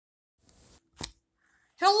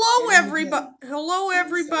Hello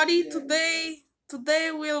everybody.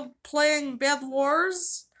 Today we're playing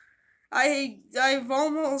Bedwars. I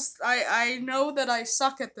know that I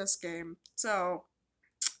suck at this game. So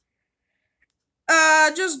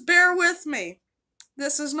just bear with me.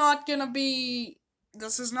 This is not gonna be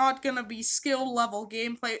skill level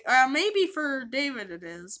gameplay. Maybe for David it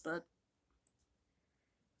is, but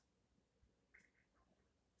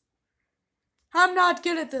I'm not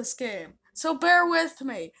good at this game. So bear with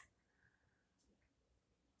me.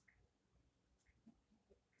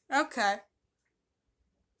 Okay.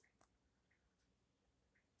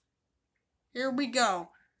 Here we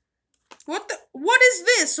go. What is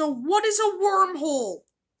this? So what is a wormhole?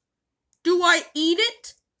 Do I eat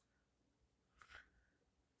it?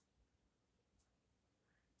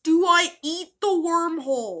 Do I eat the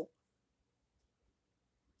wormhole?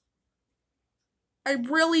 I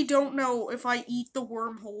really don't know if I eat the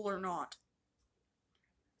wormhole or not.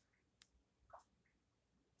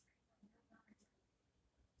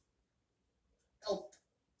 Help.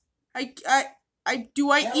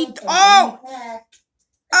 Do I Help, eat? Oh!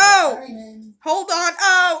 Oh! Hold on!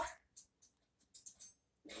 Oh!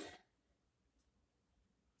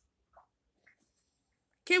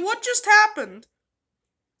 Okay, what just happened?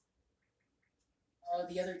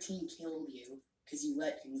 The other team killed you because you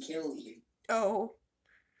let him kill you. Oh.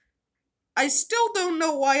 I still don't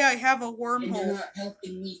know why I have a And wormhole. you're not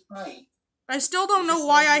helping me fight. I still don't know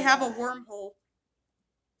why I have a wormhole.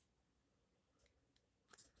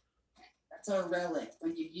 That's our relic.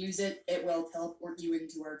 When you use it, it will teleport you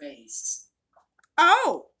into our base.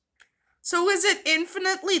 Oh! So is it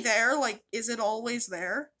infinitely there? Like, is it always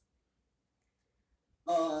there?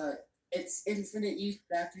 It's infinite use,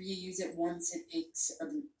 but after you use it once, it takes a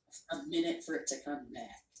minute for it to come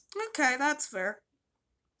back. Okay, that's fair.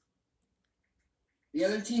 The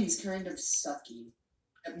other team's kind of sucky.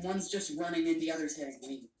 One's just running and the other's hitting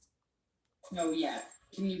me. Oh yeah.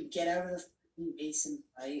 Can you get out of the base and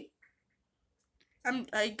fight?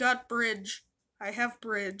 I got bridge. I have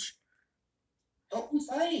bridge. Help me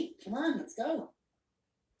fight! Come on, let's go.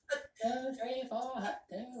 1, 2, 3, 4, 1,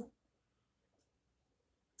 2.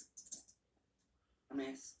 A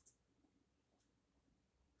miss.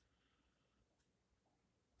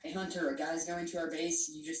 Hey Hunter, a guy's going to our base.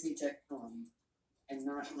 You just need to kill him and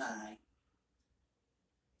not lie.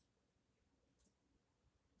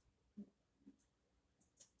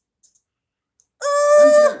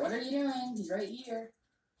 Hunter, what are you doing? He's right here.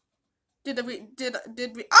 Did we? Oh,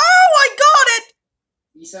 I got it!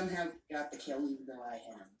 You somehow got the kill even though I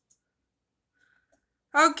had him.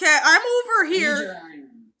 Okay, I'm over here. I need your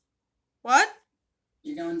iron. What?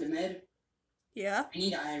 You're going to mid? Yeah. I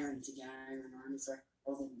need iron to get iron on so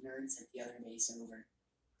all the nerds at the other base over.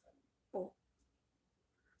 Oh.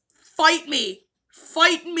 Fight me!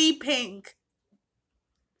 Fight me, Pink!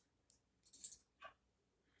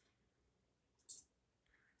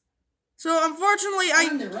 So unfortunately,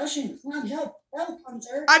 They're rushing. Come on, help,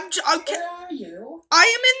 Hunter. Okay. Where are you? I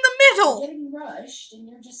am in the middle. You're getting rushed, and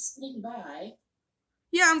you're just sitting by.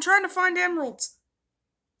 Yeah, I'm trying to find emeralds.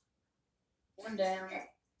 One down.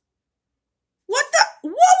 What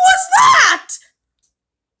was that?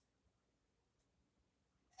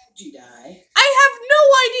 How'd you die? I have no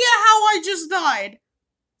idea how I just died.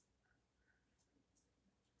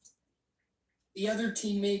 The other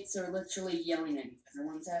teammates are literally yelling at me.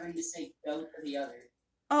 Everyone's having to say go to the other.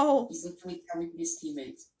 Oh. He's literally telling his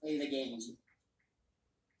teammates to play the game.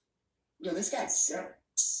 Yo, this guy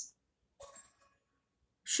sucks.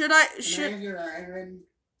 Should I have your iron?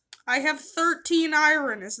 I have 13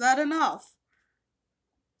 iron. Is that enough?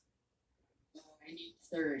 Oh, I need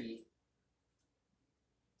 30.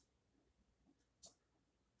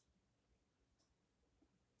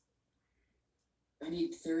 I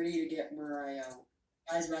need 30 to get Mariah.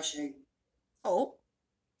 Guy's rushing. Oh.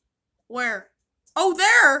 Where? Oh,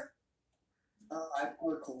 there! I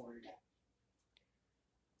parkoured.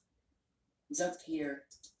 He's up here.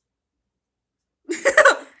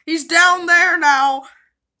 He's down there now.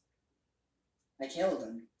 I killed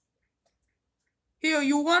him. Here,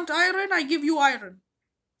 you want iron? I give you iron.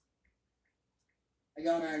 I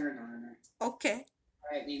got iron armor. Okay.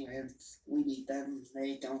 Alright, we beat them.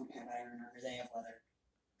 They don't have iron armor, they have leather.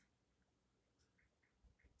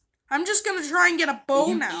 I'm just gonna try and get a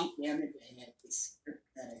bow now.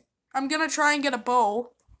 I'm gonna try and get a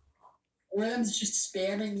bow. Ram's just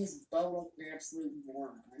spamming his bow like an absolute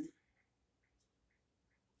moron.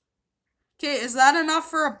 Okay, is that enough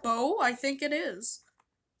for a bow? I think it is.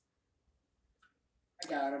 I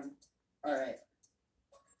got him. Alright.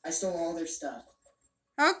 I stole all their stuff.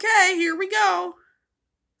 Okay, here we go.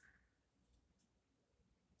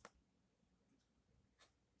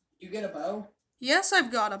 get a bow? Yes,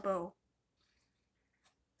 I've got a bow.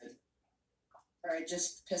 Alright,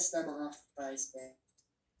 just piss them off by saying.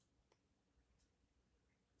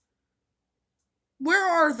 Where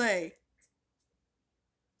are they?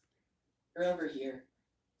 They're over here.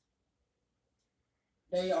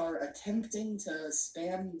 They are attempting to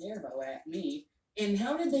spam their bow at me. And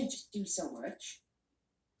how did they just do so much?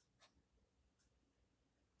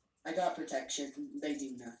 I got protection. They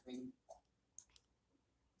do nothing.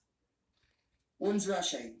 One's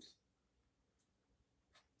rushing.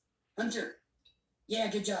 Hunter. Yeah,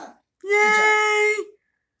 good job. Yay!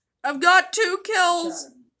 I've got 2 kills.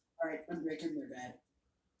 Alright, I'm breaking their bed.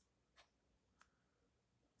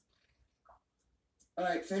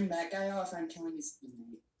 Alright, fend that guy off. I'm killing his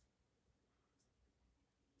teammate.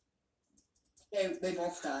 They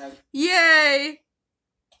both died. Yay!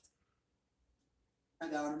 I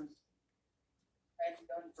got him. I have to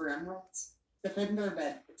go for emeralds. Defend their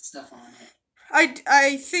bed with stuff on it.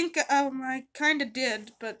 I think I kind of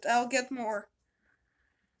did, but I'll get more.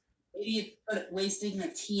 Idiot, but wasting the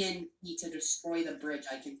TNT to destroy the bridge,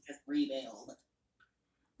 I can just rebuild.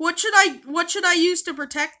 What should I use to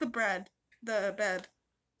protect the bed?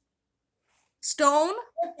 Stone?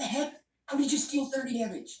 What the heck? How did you steal 30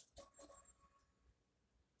 damage?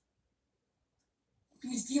 He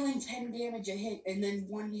was dealing 10 damage a hit, and then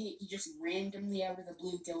one hit he just randomly out of the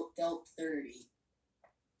blue dealt 30.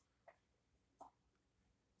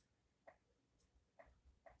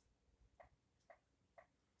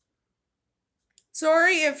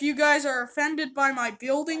 Sorry if you guys are offended by my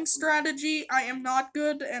building strategy. I am not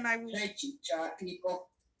good, and I will. Can I cheat shot people?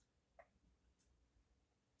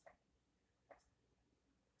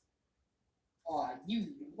 Aw,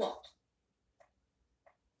 you look.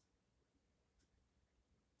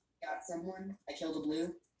 Got someone. I killed a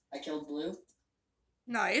blue. I killed blue.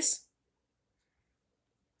 Nice.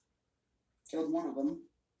 Killed one of them.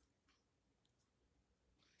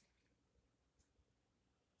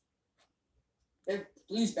 Their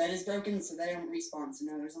blue's bed is broken, so they don't respawn. So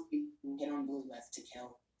now there's nothing you can get on blue left to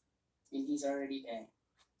kill. And he's already dead.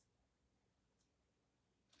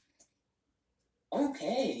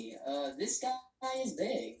 Okay, this guy is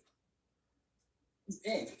big. He's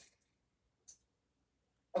big.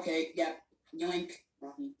 Okay, yep. Yoink.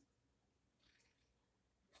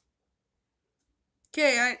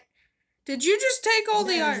 Okay, did you just take all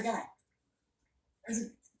the There's a iron? guy.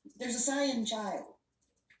 There's a cyan child.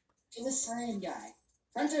 Kill this cyan guy.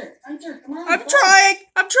 Hunter, come on. I'm trying.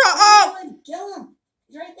 Oh! Kill him.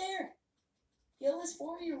 He's right there. Kill this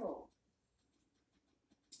 4-year-old.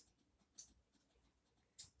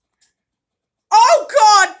 Oh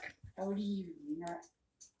God! How do you not?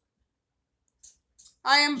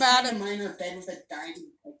 I am bad at. He's trying to mine our bed with a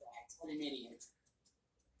diamond pickaxe. What an idiot.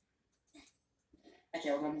 I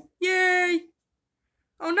killed him. Yay!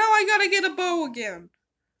 Oh, now I gotta get a bow again.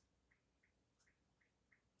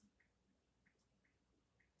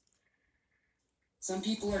 Some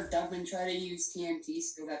people are dumb and try to use TNT,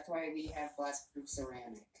 so that's why we have blast-proof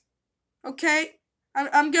ceramic. Okay,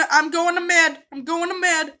 I'm going to mid. I'm going to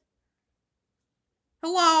mid.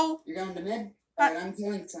 Hello. You're going to mid? Alright, I'm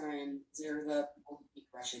killing time. They're the people who keep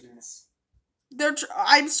rushing us.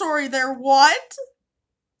 I'm sorry, they're what?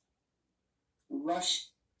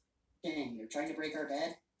 Rush. Dang, they're trying to break our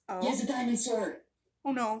bed. Oh. He has a diamond sword.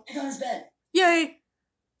 Oh no. Check on his bed. Yay.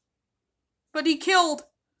 But he killed.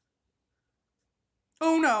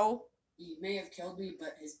 Oh no. He may have killed me,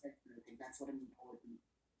 but his bed's broken. That's what I'm important.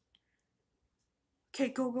 Okay,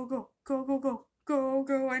 go.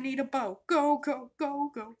 I need a bow. Go.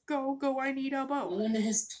 I need a bow. No one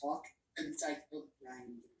has talked since I killed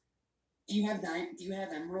Ryan. Do you have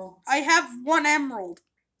emeralds? I have 1 emerald.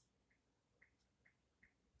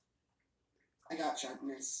 I got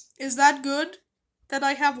sharpness. Is that good? That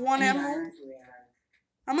I have 1 emerald? Iron? Yeah.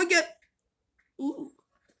 I'm gonna get. Ooh.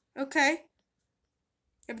 Okay.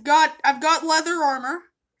 I've got leather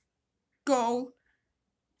armor. Go.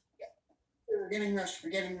 We're getting rushed.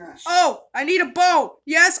 Oh, I need a bow.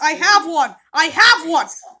 Yes, I have one. I have one.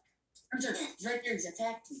 Hunter, he's right there. He's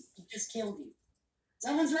attacked me. He just killed you.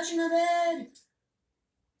 Someone's rushing our bed.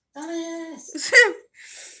 Thomas.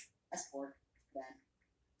 That's 4. Bad.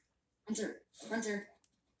 Hunter,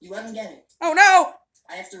 you let him get it. Oh no.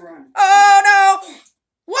 I have to run. Oh no.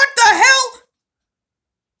 What the hell?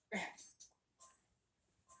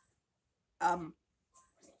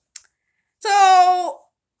 So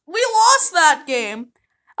we lost that game.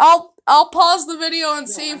 I'll pause the video and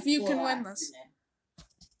see if you can win this.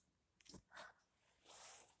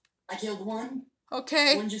 I killed one.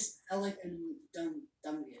 Okay. One just fell like a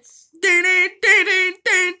dumbass.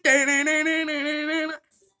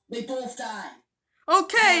 They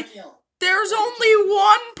Okay, Kill. there's only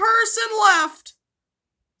one person left.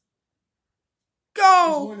 There's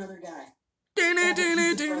Go. one other guy. Do, Oh, but do,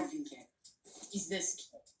 he's the do. broken kid. He's this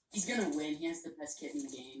kid. He's gonna win. He has the best kid in the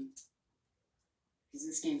game. Because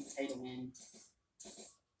this game's pay to win.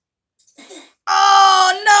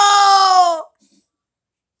 Oh no!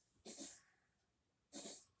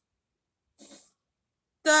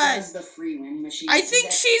 That's the free win machine. I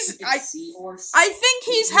think she's. I think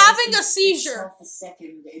he's It having a lasts seizure. itself a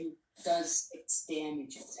second and does 6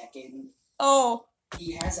 damage a second. Oh.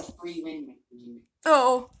 He has a free win machine.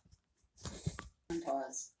 Oh.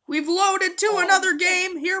 Pause. We've loaded to another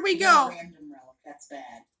game. Here we go. Random relic. That's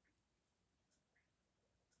bad.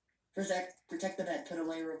 Protect the bed. Put a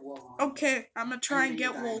layer of wool on. Okay, I'm gonna try and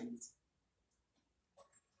get wool.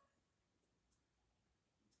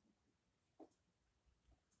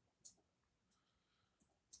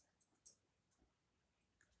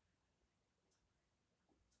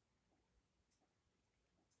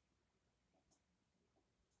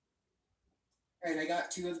 Alright, I got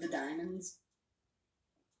 2 of the diamonds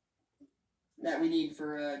that we need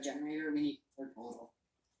for a generator. We need 4 total.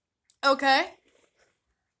 Okay.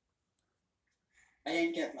 I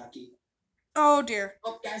didn't get lucky. Oh dear.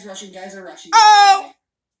 Oh, guys rushing. Guys are rushing. Oh!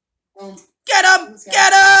 Get him!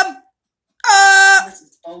 Get him!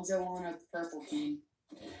 This Bozo on a purple team.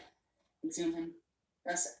 Consume him.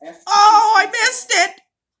 Press F. Oh, I missed it!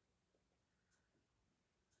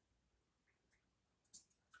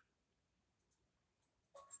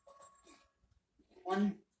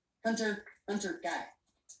 One hunter guy.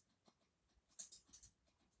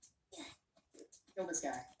 Kill this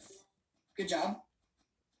guy. Good job.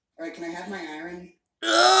 Alright, can I have my iron?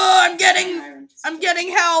 I'm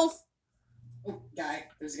getting health. Oh, guy.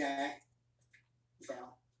 There's a guy. He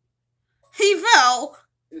fell. He fell.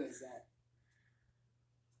 Who is that?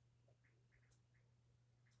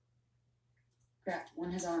 Crap,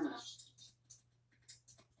 one has armor.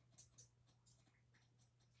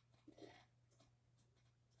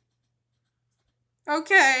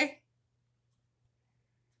 Okay.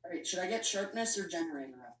 Alright, should I get sharpness or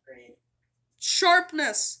generator upgrade?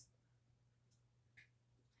 Sharpness.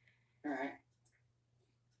 Alright.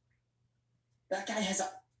 That guy has a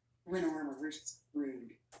win armor. We're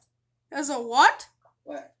screwed. As a what?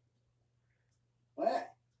 What?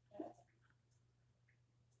 What?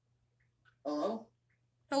 Hello?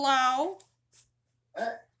 Hello?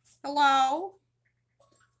 What? Hello?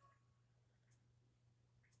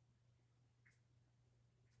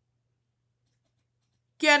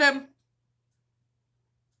 Get him.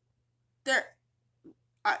 There.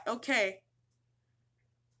 Okay.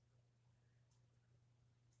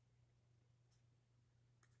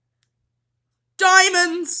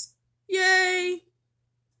 Diamonds! Yay!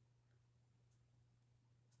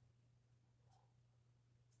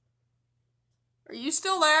 Are you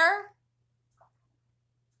still there?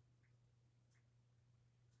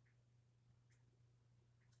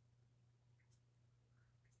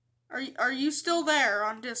 Are you still there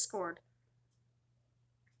on Discord?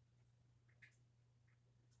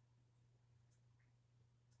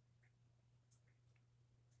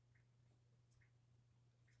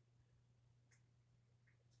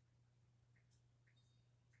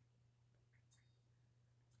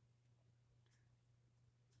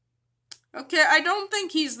 Okay, I don't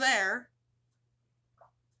think he's there.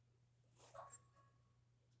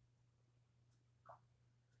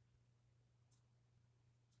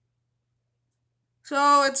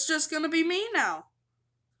 So it's just gonna be me now.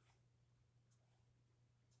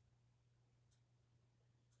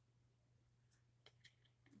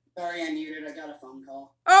 Sorry, I muted. I got a phone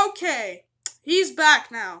call. Okay, he's back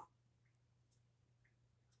now.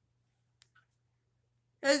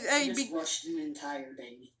 I just rushed an entire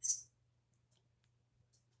base.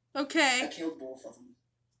 Okay. I killed both of them.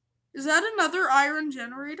 Is that another iron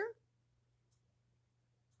generator?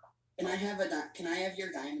 Can I have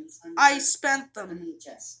your diamonds? I spent them. In the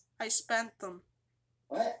chest. I spent them.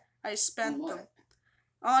 What? I spent them.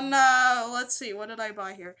 On Let's see, what did I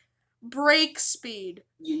buy here? Break speed.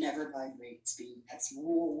 You never buy break speed. That's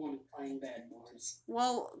rule 1 of playing Bedwars.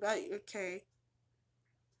 Well, okay.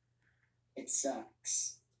 It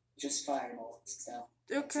sucks. Just fireballs stuff.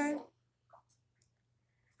 Okay.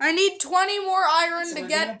 I need 20 more iron so to we're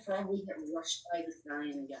get. Gonna probably get rushed by this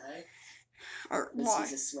dying guy. Why?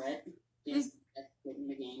 This is a sweat. He has to get in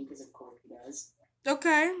the game because of course he does.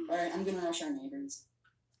 Okay. Alright, I'm gonna rush our neighbors.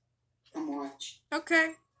 Come watch.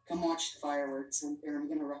 Okay. Come watch the fireworks. I'm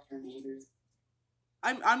gonna rush our neighbors.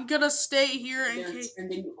 I'm gonna stay here in They're case.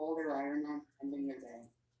 spending all their iron on ending their day.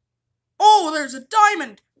 Oh, there's a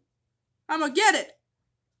diamond. I'm gonna get it.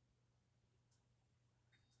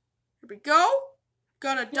 we go.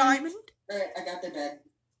 Got a diamond. Alright, I got the bed.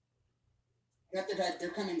 They're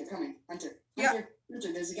coming. Hunter. Yeah.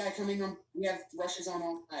 Hunter, there's a guy coming on. We have rushes on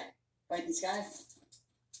all sides. Fight this guy.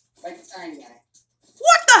 Fight the tiny guy.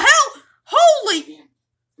 What the hell? Holy! Damn.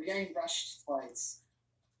 We're getting rushed twice.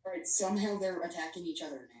 Alright, somehow they're attacking each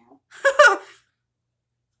other now.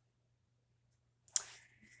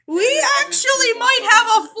 We actually might have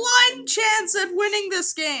a flying chance at winning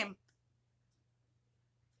this game.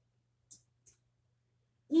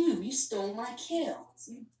 You stole my kills.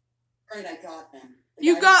 Alright, I got them.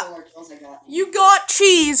 You Stole got- our kills, I got them. You got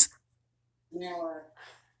cheese. Now,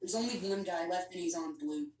 there's only one guy left and he's on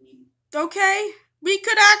blue team. Okay, we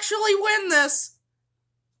could actually win this.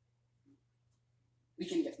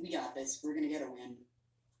 We got this. We're gonna get a win.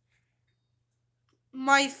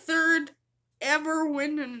 My third ever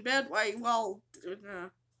win in bed.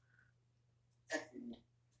 Second.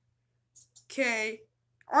 Okay.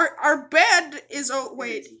 Our bed is Where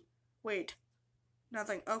is he? wait.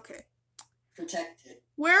 Nothing. Okay. Protected.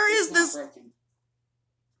 Where is It's this? not broken.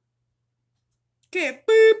 Okay.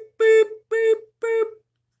 Boop boop boop boop.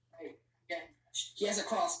 Right. Yeah. He has a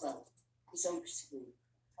crossbow. I'm so screwed.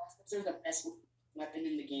 Crossbows are the best weapon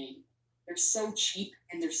in the game. They're so cheap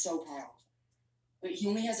and they're so powerful. But he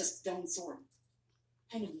only has a stone sword.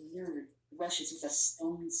 What kind of nerd rushes with a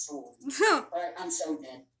stone sword? Alright, I'm so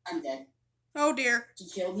dead. I'm dead. Oh dear. He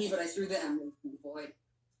killed me, but I threw the emerald in the void.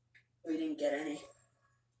 We didn't get any.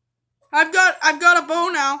 I've got a bow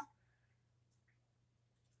now.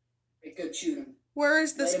 Right, go shoot him. Where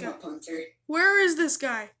is this Light him guy? up, Hunter. Where is this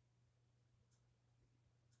guy?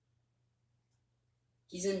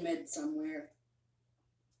 He's in mid somewhere.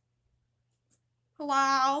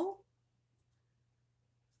 Hello?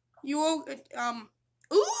 You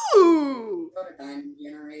ooh. Got a diamond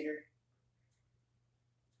generator.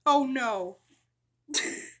 Oh no.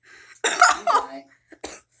 Die.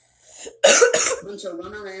 Hunter,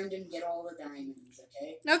 run around and get all the diamonds,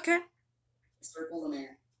 okay? Okay. Circle them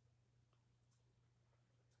there.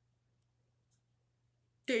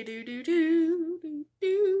 Do do do do do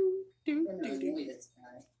do do I'm gonna do annoy this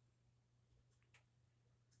guy.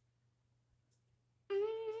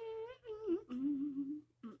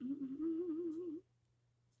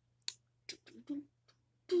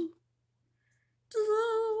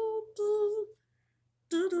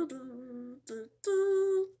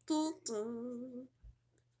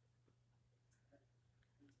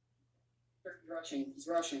 He's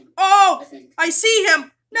rushing. Oh! I think. I see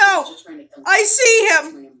him! No! He's just trying to kill I see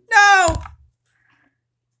him! him. No!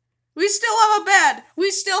 We still have a bed. We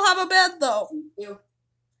still have a bed, though. You.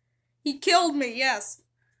 He killed me, yes.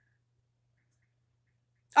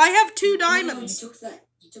 I have 2 diamonds. No,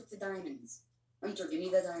 you took the diamonds. Hunter, give me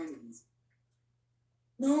the diamonds.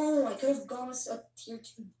 No, I could have gone with a tier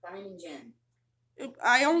 2 diamond gem.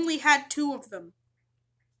 I only had 2 of them.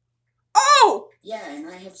 Oh! Yeah, and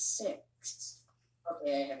I have 6.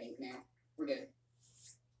 Okay, I have 8 now. We're good.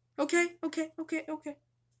 Okay.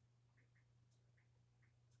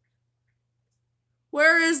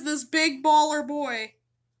 Where is this big baller boy?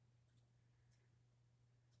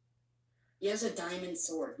 He has a diamond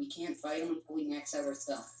sword. We can't fight him until we max out our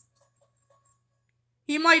stuff.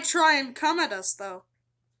 He might try and come at us, though.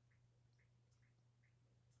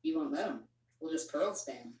 You won't let him. We'll just pearl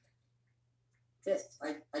spam. This,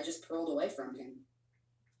 I just pearled away from him.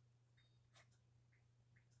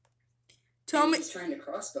 Tell me. He's trying to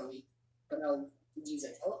crossbow me, but I'll use a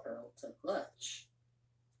telepearl to clutch.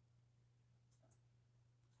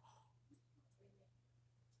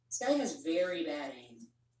 This guy has very bad aim.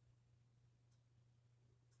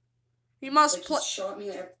 He must Like, he shot me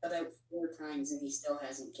about 4 times and he still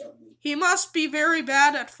hasn't killed me. He must be very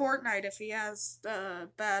bad at Fortnite if he has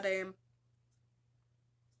bad aim.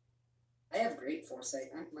 I have great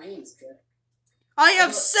foresight. My aim's good. I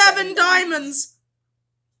have 7 diamonds.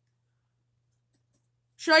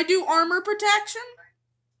 Should I do armor protection?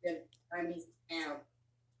 Good. Diamonds now.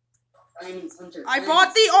 Diamonds, Hunter. I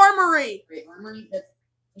bought the armory. Great armory.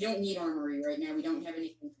 We don't need armory right now. We don't have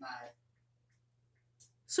anything to buy.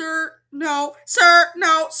 Sir, no. Sir,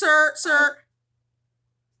 no. Sir.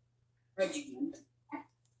 Regiment.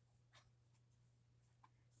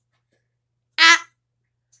 Ah.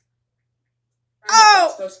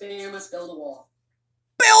 Oh! Supposed to be, I must build a wall.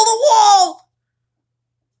 Build a wall!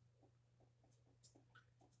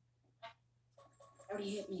 How do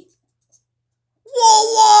you hit me?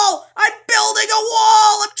 Wall! I'm building a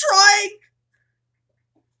wall! I'm trying!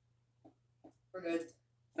 We're good.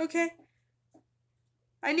 Okay.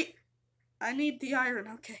 I need the iron,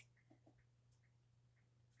 okay.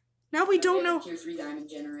 Now we don't know. Tier 3 diamond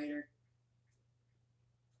generator.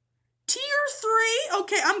 3?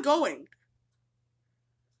 Okay, I'm going.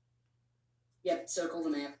 Yep, circle the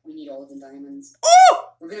map. We need all of the diamonds. Oh!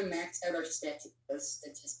 We're gonna max out our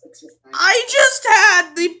statistics with diamonds. I just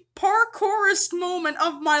had the parkourist moment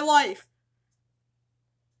of my life.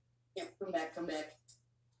 Yeah, come back, come back.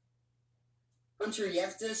 Hunter, you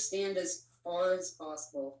have to stand as far as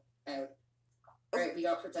possible out. Alright, we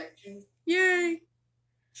got protection. Yay.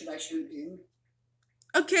 Should I shoot him?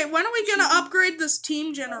 Okay, when are we gonna upgrade this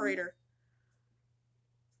team generator?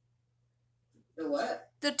 The what?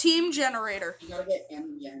 The team generator. You gotta get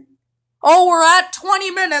M again. Oh, we're at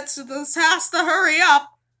 20 minutes, so this has to hurry up.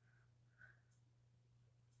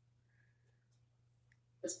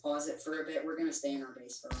 Just pause it for a bit. We're gonna stay in our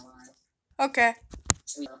base for a while. Okay.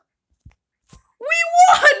 So, We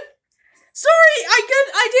won! Sorry,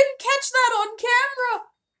 I didn't catch that on camera,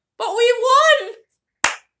 but we won!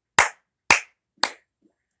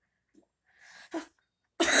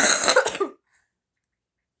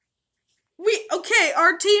 Okay,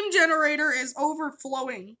 our team generator is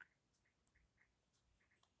overflowing.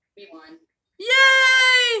 we won.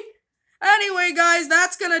 Yay! Anyway, guys,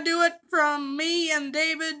 that's gonna do it from me and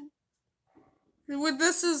David.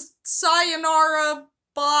 This is sayonara.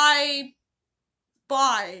 Bye.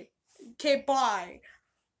 Bye. Okay, bye.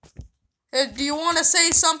 Do you want to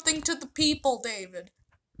say something to the people, David?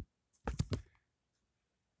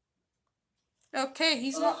 Okay,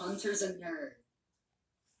 he's not. Hunter's a nerd.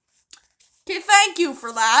 Okay, thank you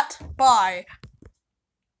for that. Bye.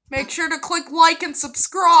 Make sure to click like and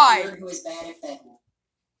subscribe. Nerd who is bad at Bedwars.